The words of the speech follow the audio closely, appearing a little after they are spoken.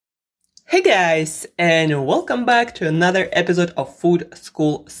Hey guys, and welcome back to another episode of Food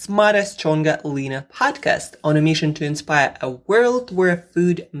School Smarter, Stronger, Leaner podcast on a mission to inspire a world where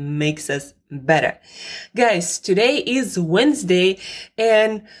food makes us better. Guys, today is Wednesday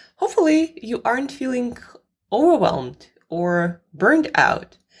and hopefully you aren't feeling overwhelmed or burned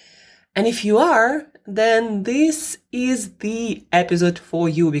out. And if you are, then this is the episode for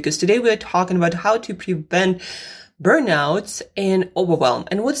you because today we are talking about how to prevent burnouts and overwhelm.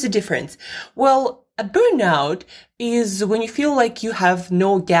 And what's the difference? Well, a burnout is when you feel like you have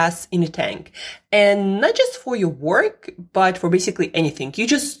no gas in the tank. And not just for your work, but for basically anything. You're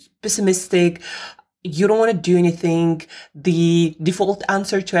just pessimistic. You don't want to do anything. The default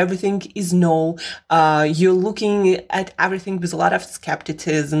answer to everything is no. You're looking at everything with a lot of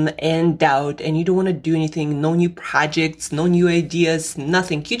skepticism and doubt, and you don't want to do anything. No new projects, no new ideas,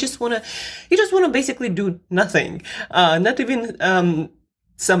 nothing. You just want to basically do nothing. Not even,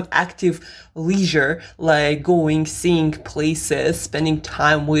 some active leisure, like going, seeing places, spending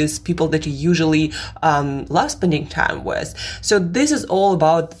time with people that you usually, love spending time with. So this is all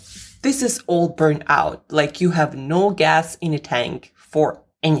burnout. Like you have no gas in a tank for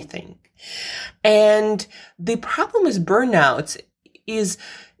anything. And the problem with burnouts is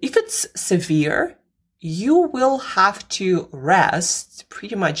if it's severe, you will have to rest,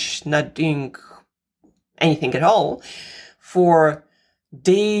 pretty much not doing anything at all for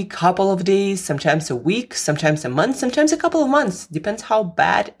day, couple of days, sometimes a week, sometimes a month, sometimes a couple of months, depends how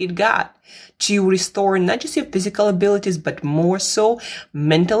bad it got, to restore not just your physical abilities, but more so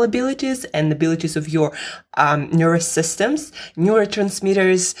mental abilities and abilities of your nervous systems,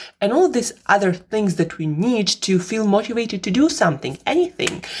 neurotransmitters, and all these other things that we need to feel motivated to do something,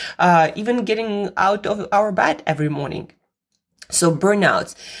 anything, even getting out of our bed every morning. So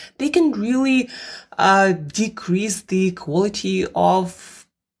burnouts, they can really decrease the quality of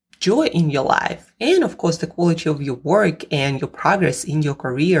joy in your life and, of course, the quality of your work and your progress in your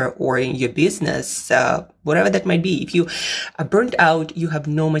career or in your business, whatever that might be. If you are burnt out, you have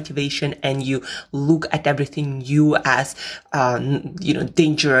no motivation and you look at everything new as,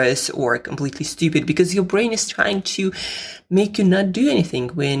 dangerous or completely stupid because your brain is trying to make you not do anything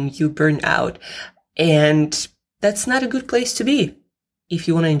when you burn out. And that's not a good place to be if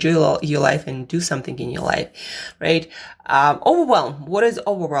you want to enjoy your life and do something in your life, right? Overwhelm. What is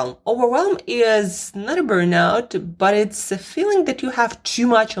overwhelm? Overwhelm is not a burnout, but it's a feeling that you have too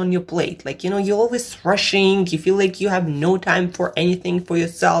much on your plate. Like, you're always rushing. You feel like you have no time for anything for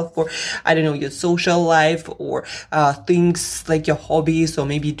yourself, or, your social life, or things like your hobbies, or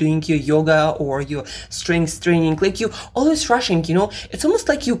maybe doing your yoga or your strength training. Like, you're always rushing, It's almost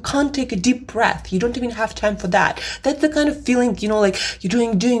like you can't take a deep breath. You don't even have time for that. That's the kind of feeling, like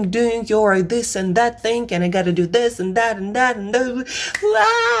you're doing your this and that thing, and I gotta do this and that and that and that.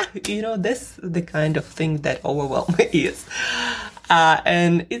 This is the kind of thing that overwhelm is.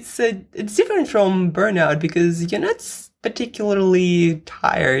 And it's different from burnout because you're not particularly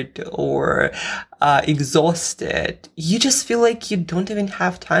tired or exhausted. You just feel like you don't even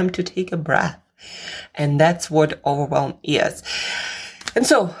have time to take a breath. And that's what overwhelm is. And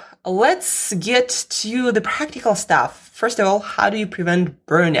so let's get to the practical stuff. First of all, how do you prevent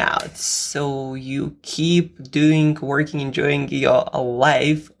burnout? So you keep working, enjoying your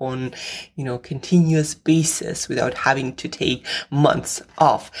life on, continuous basis without having to take months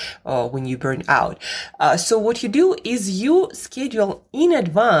off when you burn out. So what you do is you schedule in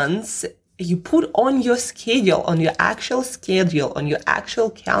advance. You put on your schedule, on your actual schedule, on your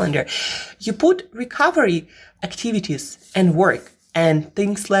actual calendar, you put recovery activities and work and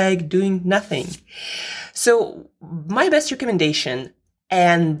things like doing nothing. So my best recommendation,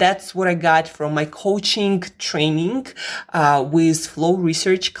 and that's what I got from my coaching training with Flow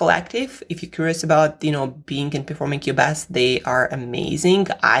Research Collective. If you're curious about, being and performing your best, they are amazing.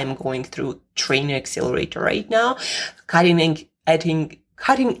 I'm going through Trainer Accelerator right now, cutting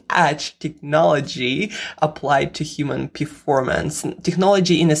edge technology applied to human performance.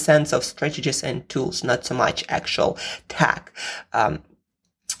 Technology in a sense of strategies and tools, not so much actual tech.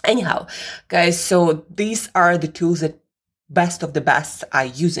 Anyhow, guys, so these are the tools that best of the best are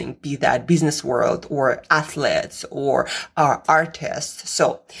using, be that business world or athletes or artists.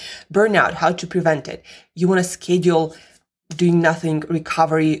 So burnout, how to prevent it? You want to schedule doing nothing,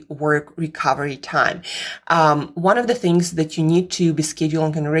 recovery, work, recovery time. One of the things that you need to be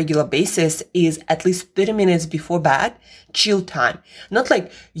scheduling on a regular basis is at least 30 minutes before bed, chill time. Not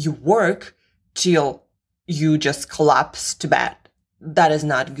like you work till you just collapse to bed. that is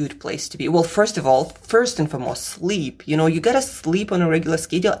not a good place to be. Well, first and foremost, sleep. You gotta sleep on a regular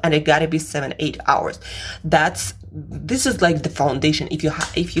schedule, and it gotta be 7-8 hours. This is like the foundation. If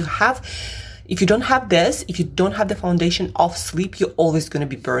you don't have this, if you don't have the foundation of sleep, you're always going to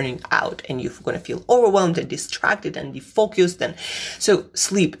be burning out, and you're going to feel overwhelmed and distracted and defocused. And so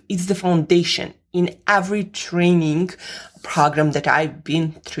sleep is the foundation in every training program that I've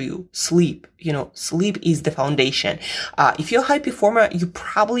been through. Sleep is the foundation. If you're a high performer, you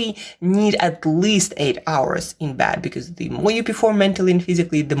probably need at least 8 hours in bed, because the more you perform mentally and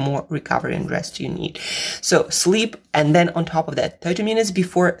physically, the more recovery and rest you need. So sleep, and then on top of that, 30 minutes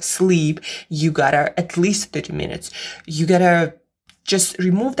before sleep, you gotta at least 30 minutes. You gotta just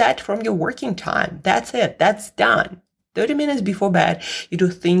remove that from your working time. That's it. That's done. 30 minutes before bed, you do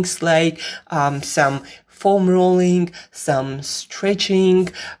things like some foam rolling, some stretching,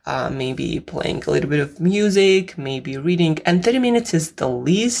 maybe playing a little bit of music, maybe reading. And 30 minutes is the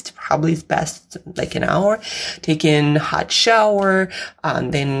least, probably is best like an hour. Taking a hot shower,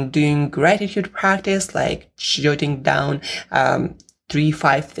 then doing gratitude practice, like jotting down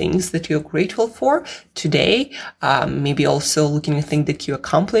 3-5 things that you're grateful for today. Maybe also looking at things that you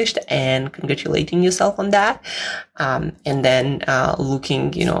accomplished and congratulating yourself on that. And then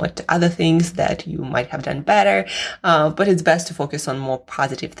looking, at other things that you might have done better. But it's best to focus on more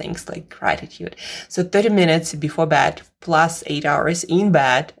positive things like gratitude. So 30 minutes before bed plus 8 hours in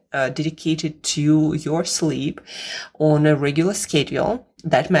bed, dedicated to your sleep on a regular schedule.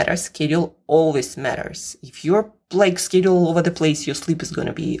 That matters. Schedule always matters. If you're like schedule all over the place, your sleep is going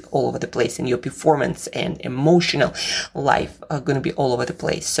to be all over the place, and your performance and emotional life are going to be all over the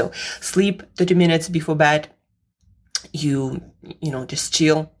place. So sleep 30 minutes before bed, you just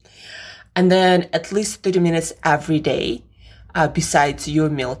chill. And then at least 30 minutes every day, besides your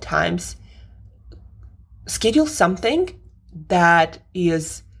meal times, schedule something that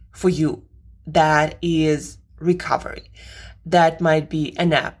is for you, that is recovery. That might be a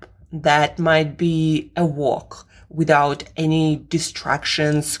nap. That might be a walk without any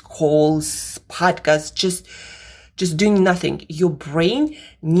distractions, calls, podcasts, just doing nothing. Your brain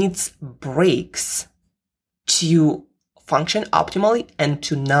needs breaks to function optimally and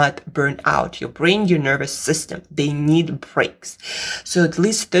to not burn out. Your brain, your nervous system, they need breaks. So at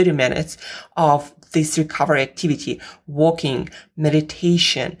least 30 minutes of this recovery activity, walking,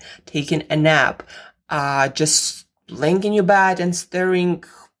 meditation, taking a nap, just laying in your bed and staring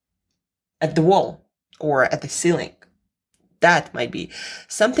at the wall or at the ceiling. That might be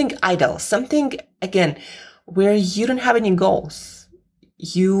something idle, something, again, where you don't have any goals.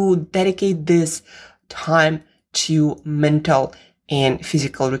 You dedicate this time to mental and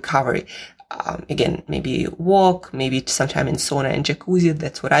physical recovery. Again, maybe walk, maybe sometime in sauna and jacuzzi.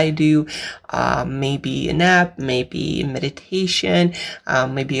 That's what I do. Maybe a nap, maybe meditation,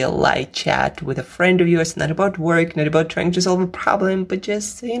 maybe a light chat with a friend of yours. Not about work, not about trying to solve a problem, but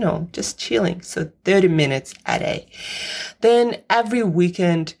just, just chilling. So 30 minutes a day. Then every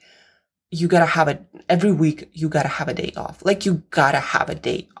weekend, every week you gotta have a day off. Like you gotta have a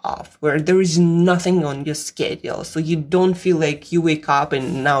day off where there is nothing on your schedule. So you don't feel like you wake up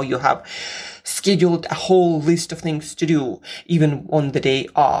and now you have scheduled a whole list of things to do, even on the day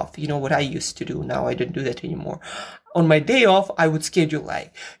off. You know what I used to do. Now I don't do that anymore. On my day off, I would schedule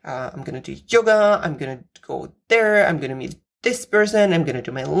like, I'm going to do yoga. I'm going to go there. I'm going to meet this person, I'm going to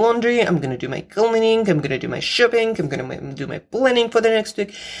do my laundry, I'm going to do my cleaning, I'm going to do my shopping, I'm going to do my planning for the next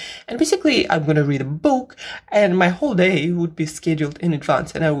week. And basically, I'm going to read a book, and my whole day would be scheduled in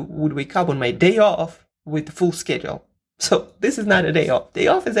advance, and I would wake up on my day off with the full schedule. So this is not a day off. Day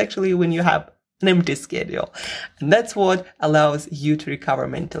off is actually when you have an empty schedule. And that's what allows you to recover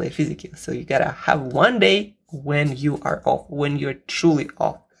mentally, physically. So you got to have one day when you are off, when you're truly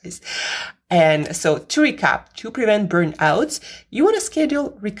off, guys. And so to recap, to prevent burnouts, you want to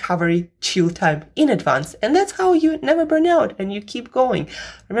schedule recovery chill time in advance. And that's how you never burn out and you keep going.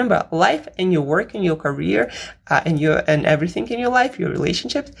 Remember, life and your work and your career and everything in your life, your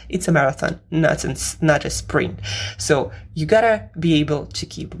relationships, it's a marathon, not a sprint. So you gotta be able to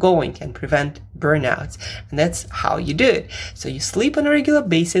keep going and prevent burnouts. And that's how you do it. So you sleep on a regular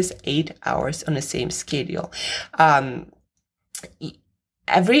basis, 8 hours on the same schedule.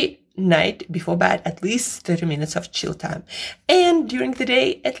 Every night before bed, at least 30 minutes of chill time. And during the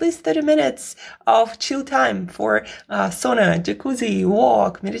day, at least 30 minutes of chill time for sauna, jacuzzi,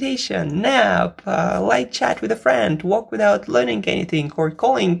 walk, meditation, nap, light chat with a friend, walk without learning anything or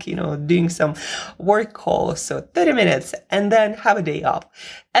calling, doing some work calls. So 30 minutes and then have a day off.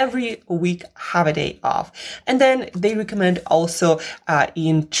 Every week, have a day off. And then they recommend also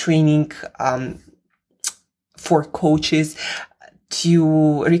in training for coaches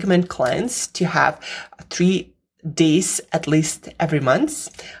to recommend clients to have 3 days at least every month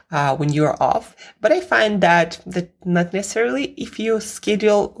when you're off. But I find that not necessarily if you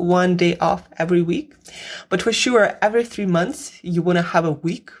schedule 1 day off every week, but for sure every 3 months you want to have a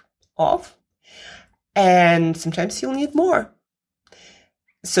week off, and sometimes you'll need more.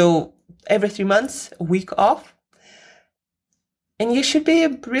 So every 3 months, a week off, and you should be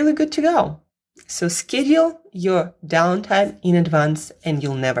really good to go. So schedule your downtime in advance and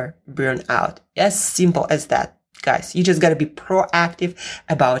you'll never burn out. As simple as that, guys. You just got to be proactive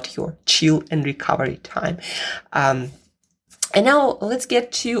about your chill and recovery time. And now let's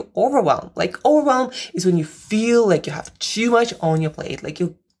get to overwhelm. Like, overwhelm is when you feel like you have too much on your plate. Like,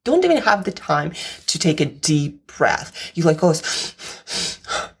 you don't even have the time to take a deep breath. You like always,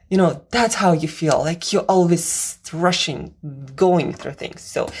 that's how you feel. Like, you're always rushing, going through things.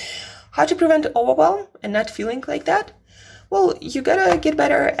 So how to prevent overwhelm and not feeling like that? Well, you gotta get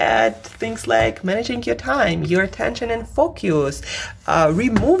better at things like managing your time, your attention and focus,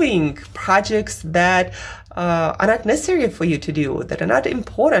 removing projects that are not necessary for you to do, that are not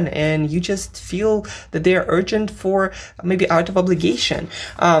important, and you just feel that they're urgent for maybe out of obligation.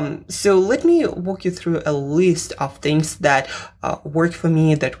 So let me walk you through a list of things that work for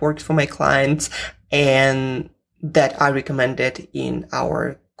me, that worked for my clients, and that I recommended in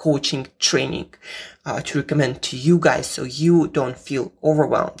our coaching training to recommend to you guys so you don't feel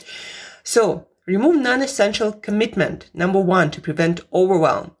overwhelmed. So remove non-essential commitment. Number 1, to prevent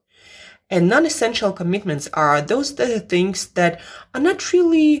overwhelm. And non-essential commitments are those things that are not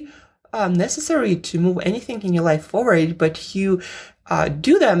really necessary to move anything in your life forward, but you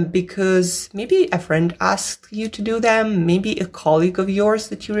do them because maybe a friend asked you to do them, maybe a colleague of yours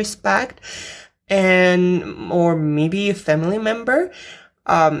that you respect, or maybe a family member.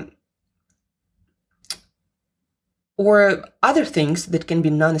 Or other things that can be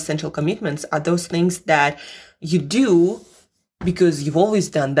non-essential commitments are those things that you do because you've always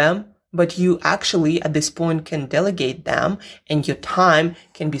done them, but you actually at this point can delegate them, and your time,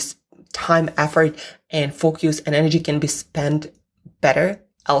 effort and focus and energy can be spent better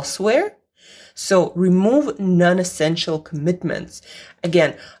elsewhere. So remove non-essential commitments.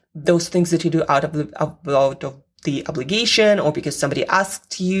 Again, those things that you do out of the obligation, or because somebody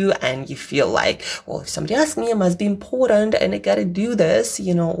asked you and you feel like, well, if somebody asked me, it must be important and I gotta do this,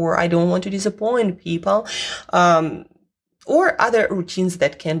 or I don't want to disappoint people, or other routines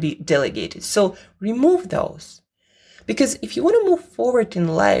that can be delegated. So remove those. Because if you want to move forward in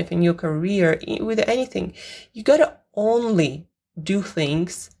life, in your career, with anything, you gotta only do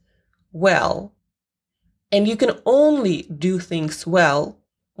things well. And you can only do things well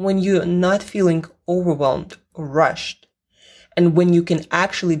when you're not feeling overwhelmed or rushed, and when you can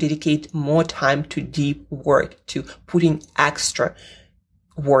actually dedicate more time to deep work, to putting extra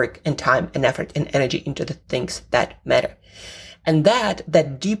work and time and effort and energy into the things that matter. And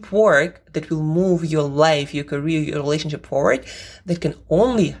that deep work that will move your life, your career, your relationship forward, that can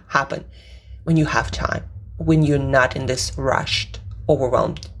only happen when you have time, when you're not in this rushed,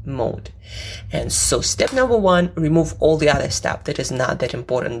 overwhelmed mode. And so step number 1, remove all the other stuff that is not that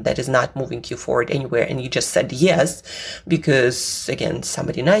important, that is not moving you forward anywhere, and you just said yes because, again,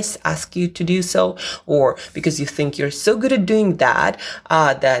 somebody nice asked you to do so, or because you think you're so good at doing that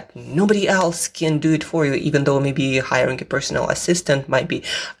that nobody else can do it for you, even though maybe hiring a personal assistant might be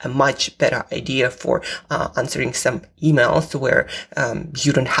a much better idea for answering some emails where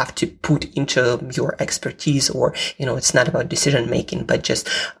you don't have to put into your expertise, or it's not about decision making but just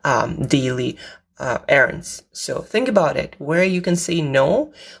daily errands. So think about it, where you can say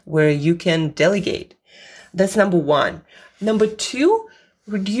no, where you can delegate. That's number 1. Number 2,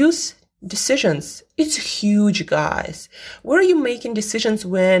 reduce decisions. It's huge, guys. Where are you making decisions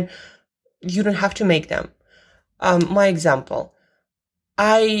when you don't have to make them? My example,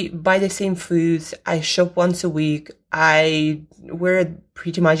 I buy the same foods, I shop once a week, I wear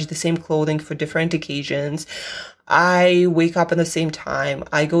pretty much the same clothing for different occasions, I wake up at the same time,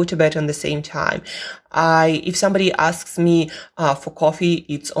 I go to bed on the same time. If somebody asks me for coffee,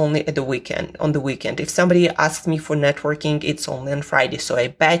 it's only on the weekend. If somebody asks me for networking, it's only on Friday. So I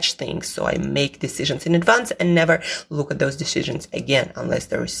batch things, so I make decisions in advance and never look at those decisions again unless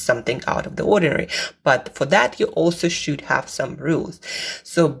there is something out of the ordinary. But for that, you also should have some rules.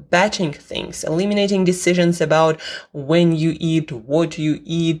 So batching things, eliminating decisions about when you eat, what you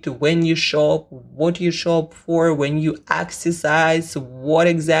eat, when you shop, what you shop for, when you exercise, what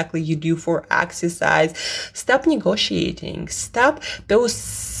exactly you do for exercise. Stop negotiating. Stop those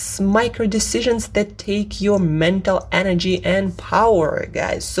micro decisions that take your mental energy and power,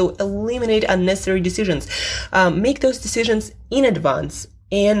 guys. So eliminate unnecessary decisions. Make those decisions in advance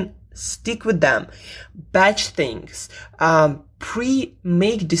and stick with them. Batch things.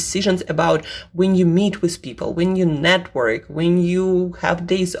 Pre-make decisions about when you meet with people, when you network, when you have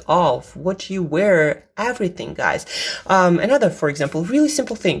days off, what you wear, everything, guys. Another, for example, really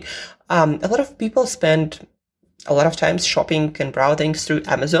simple thing. A lot of people spend a lot of times shopping and browsing through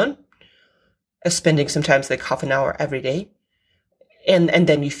Amazon, spending sometimes like half an hour every day. And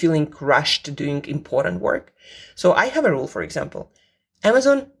then you're feeling rushed doing important work. So I have a rule, for example,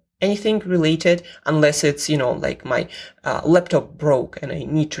 Amazon, anything related, unless it's, like my laptop broke and I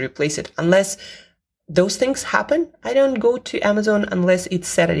need to replace it, unless those things happen, I don't go to Amazon unless it's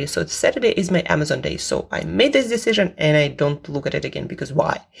Saturday. So Saturday is my Amazon day. So I made this decision and I don't look at it again, because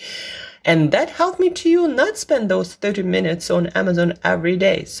why? And that helped me to not spend those 30 minutes on Amazon every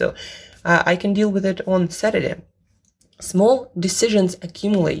day. So I can deal with it on Saturday. Small decisions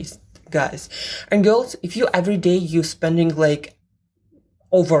accumulate, guys. And girls, if you every day you're spending like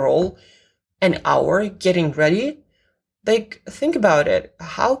overall an hour getting ready, like think about it.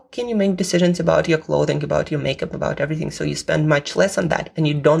 How can you make decisions about your clothing, about your makeup, about everything? So you spend much less on that and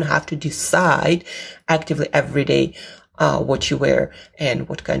you don't have to decide actively every day what you wear and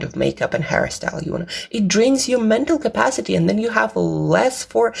what kind of makeup and hairstyle you want. It drains your mental capacity, and then you have less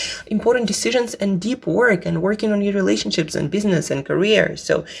for important decisions and deep work and working on your relationships and business and career.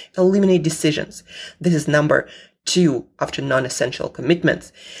 So eliminate decisions. This is number 2 after non-essential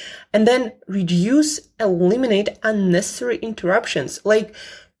commitments. And then eliminate unnecessary interruptions. Like,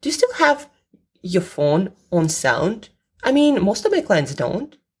 do you still have your phone on sound? I mean, most of my clients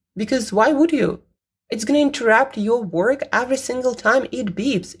don't, because why would you? It's going to interrupt your work every single time it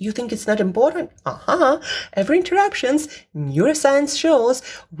beeps. You think it's not important? Every interruptions, neuroscience shows,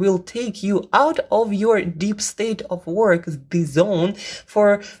 will take you out of your deep state of work, the zone,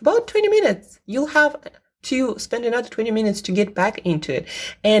 for about 20 minutes. You'll have to spend another 20 minutes to get back into it.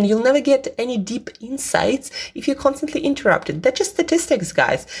 And you'll never get any deep insights if you're constantly interrupted. That's just statistics,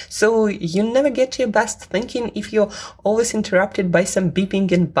 guys. So you never get to your best thinking if you're always interrupted by some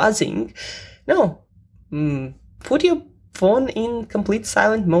beeping and buzzing. No. Put your phone in complete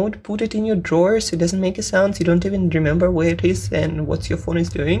silent mode, put it in your drawer so it doesn't make a sound, so you don't even remember where it is and what your phone is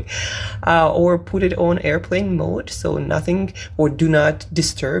doing, or put it on airplane mode so nothing, or do not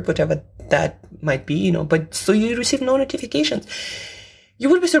disturb, whatever that might be, but so you receive no notifications. You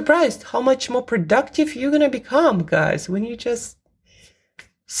would be surprised how much more productive you're gonna become, guys, when you just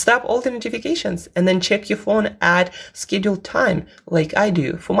stop all the notifications and then check your phone at scheduled time, like I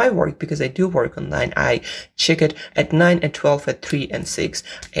do for my work, because I do work online. I check it at 9, at 12, at 3, and 6,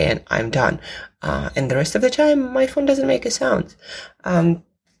 and I'm done. And the rest of the time, my phone doesn't make a sound.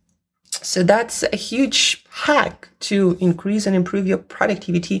 So that's a huge hack to increase and improve your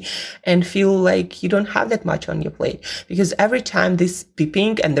productivity and feel like you don't have that much on your plate. Because every time this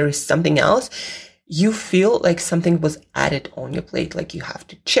beeping and there is something else, you feel like something was added on your plate, like you have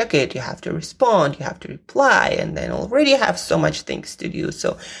to check it, you have to respond, you have to reply, and then already have so much things to do.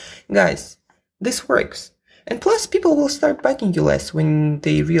 So, guys, this works. And plus, people will start bugging you less when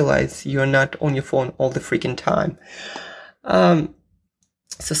they realize you're not on your phone all the freaking time.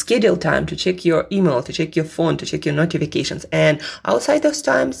 So schedule time to check your email, to check your phone, to check your notifications. And outside those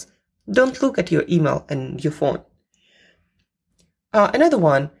times, don't look at your email and your phone. Another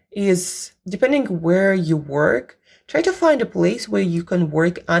one is, depending where you work, try to find a place where you can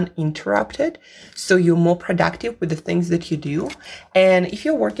work uninterrupted, so you're more productive with the things that you do. And if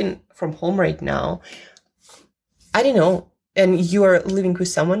you're working from home right now, I don't know, and you are living with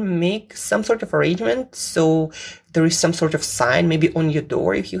someone, make some sort of arrangement so there is some sort of sign, maybe on your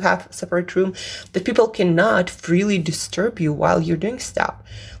door if you have a separate room, that people cannot freely disturb you while you're doing stuff.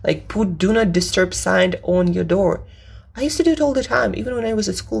 Like, put do not disturb sign on your door. I used to do it all the time, even when I was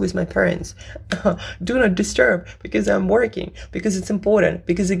at school with my parents. Do not disturb, because I'm working, because it's important.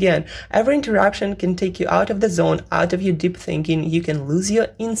 Because again, every interruption can take you out of the zone, out of your deep thinking. You can lose your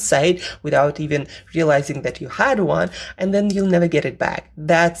insight without even realizing that you had one, and then you'll never get it back.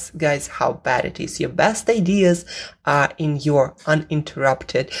 That's, guys, how bad it is. Your best ideas are in your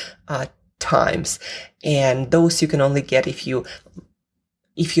uninterrupted times. And those you can only get if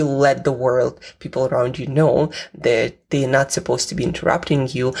you let the world, people around you, know that they're not supposed to be interrupting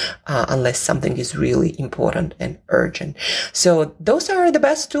you unless something is really important and urgent. So those are the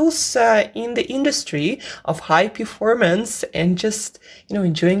best tools in the industry of high performance and just,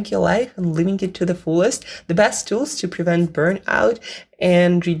 enjoying your life and living it to the fullest. The best tools to prevent burnout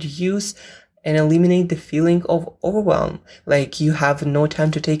and reduce and eliminate the feeling of overwhelm. Like you have no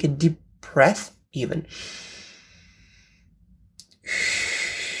time to take a deep breath even.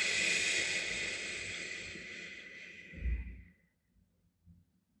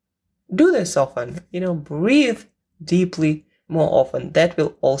 Do this often, breathe deeply more often. That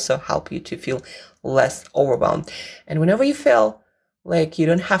will also help you to feel less overwhelmed. And whenever you feel like you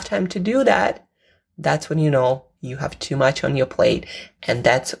don't have time to do that, that's when you know you have too much on your plate. And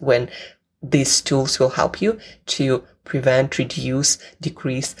that's when these tools will help you to prevent, reduce,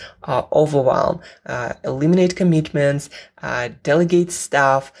 decrease overwhelm, eliminate commitments, delegate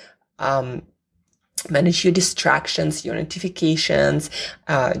stuff, manage your distractions, your notifications,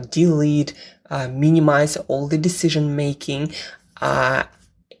 delete, minimize all the decision making.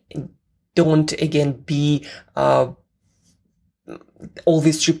 Don't again be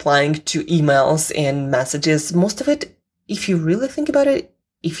always replying to emails and messages. Most of it, if you really think about it,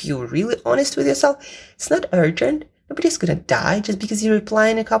 if you're really honest with yourself, it's not urgent. Nobody's gonna die just because you reply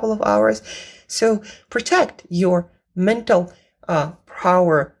in a couple of hours. So protect your mental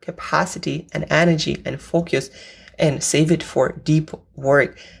power, capacity, and energy and focus, and save it for deep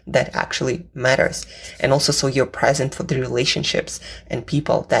work that actually matters. And also so you're present for the relationships and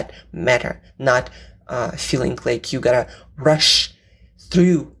people that matter, not feeling like you gotta rush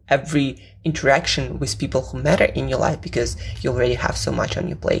through every interaction with people who matter in your life because you already have so much on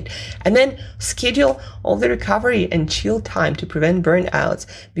your plate. And then schedule all the recovery and chill time to prevent burnouts,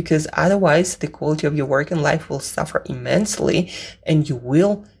 because otherwise the quality of your work and life will suffer immensely, and you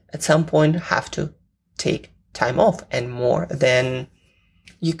will at some point have to take time off, and more than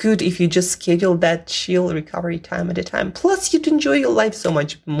you could if you just schedule that chill recovery time at a time. Plus you'd enjoy your life so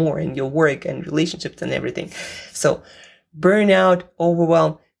much more in your work and relationships and everything. So burnout,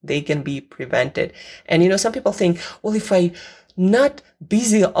 overwhelm, they can be prevented. And some people think, well, if I not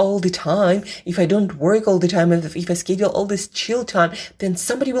busy all the time, if I don't work all the time, if I schedule all this chill time, then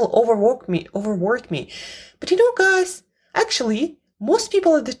somebody will overwork me. But guys, actually, most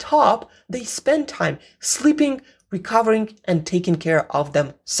people at the top, they spend time sleeping, recovering, and taking care of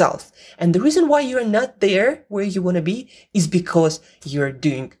themselves. And the reason why you're not there where you want to be is because you're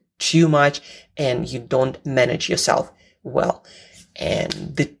doing too much and you don't manage yourself well.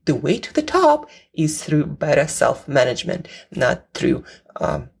 And the way to the top is through better self-management, not through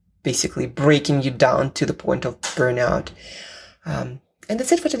basically breaking you down to the point of burnout. And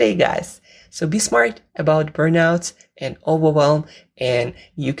that's it for today, guys. So be smart about burnouts and overwhelm, and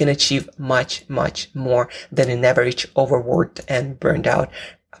you can achieve much, much more than an average overworked and burned out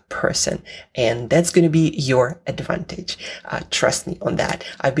person. And that's going to be your advantage. Trust me on that.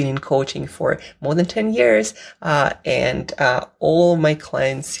 I've been in coaching for more than 10 years, and all my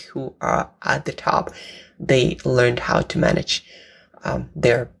clients who are at the top, they learned how to manage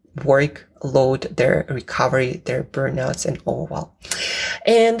their work load, their recovery, their burnouts, and overwhelm.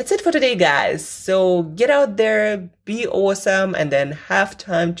 And that's it for today, guys. So get out there, be awesome, and then have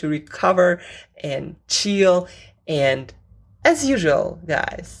time to recover and chill. And as usual,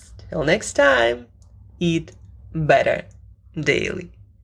 guys, till next time, eat better daily.